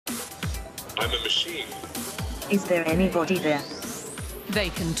I'm a machine. Is there anybody there? They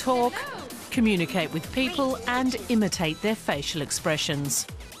can talk, communicate with people and imitate their facial expressions.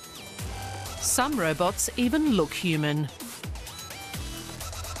 Some robots even look human.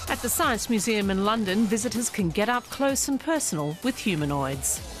 At the Science Museum in London, visitors can get up close and personal with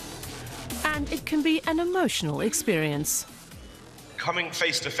humanoids. And it can be an emotional experience. Coming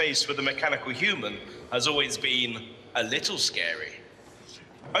face to face with a mechanical human has always been a little scary.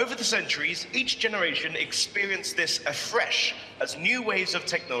 Over the centuries, each generation experienced this afresh as new waves of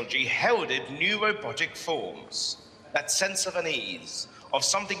technology heralded new robotic forms. That sense of unease, of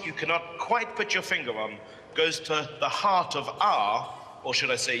something you cannot quite put your finger on, goes to the heart of our, or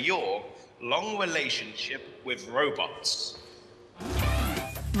should I say your, long relationship with robots.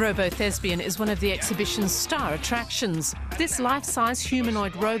 Robo-Thespian is one of the exhibition's star attractions. This life-size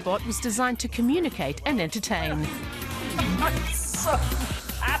humanoid robot was designed to communicate and entertain. I'm so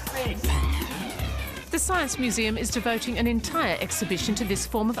happy! The Science Museum is devoting an entire exhibition to this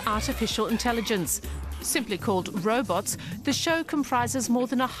form of artificial intelligence. Simply called Robots, the show comprises more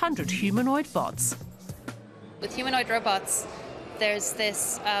than 100 humanoid bots. With humanoid robots, there's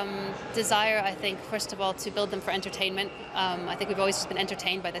this desire, I think, first of all, to build them for entertainment. I think we've always just been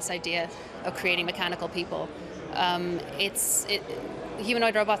entertained by this idea of creating mechanical people.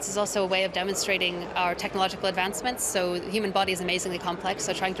 Humanoid robots is also a way of demonstrating our technological advancements. So the human body is amazingly complex,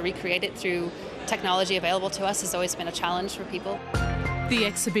 so trying to recreate it through technology available to us has always been a challenge for people. The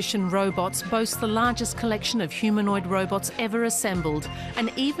exhibition Robots boasts the largest collection of humanoid robots ever assembled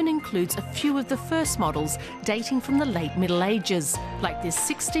and even includes a few of the first models dating from the late Middle Ages, like this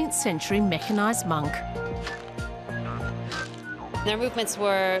 16th century mechanised monk. Their movements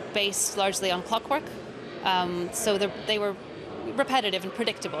were based largely on clockwork, so they were repetitive and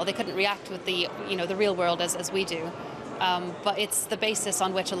predictable. They couldn't react with the real world as we do, but it's the basis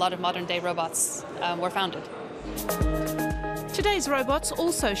on which a lot of modern-day robots were founded. Today's robots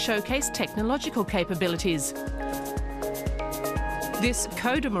also showcase technological capabilities. This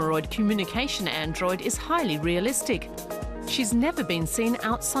Kodamoroid communication android is highly realistic. She's never been seen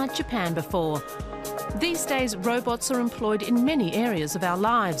outside Japan before. These days, robots are employed in many areas of our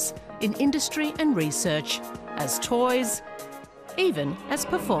lives, in industry and research, as toys, even as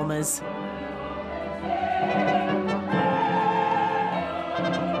performers.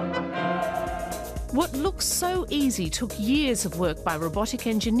 What looks so easy took years of work by robotic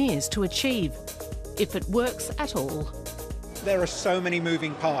engineers to achieve, if it works at all. There are so many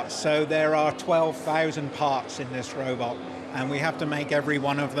moving parts, so there are 12,000 parts in this robot, and we have to make every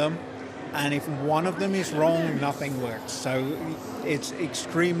one of them. And if one of them is wrong, nothing works. So it's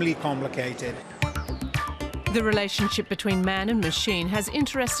extremely complicated. The relationship between man and machine has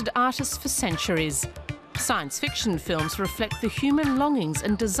interested artists for centuries. Science fiction films reflect the human longings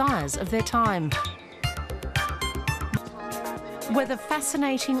and desires of their time. Whether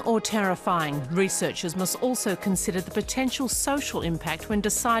fascinating or terrifying, researchers must also consider the potential social impact when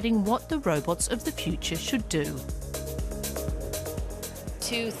deciding what the robots of the future should do.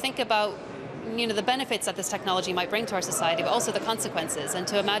 To think about the benefits that this technology might bring to our society, but also the consequences, and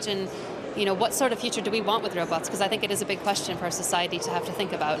to imagine what sort of future do we want with robots? Because I think it is a big question for our society to have to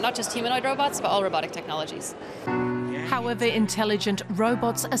think about, not just humanoid robots, but all robotic technologies. However intelligent,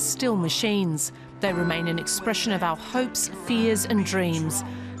 robots are still machines. They remain an expression of our hopes, fears and dreams,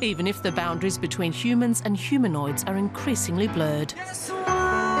 even if the boundaries between humans and humanoids are increasingly blurred.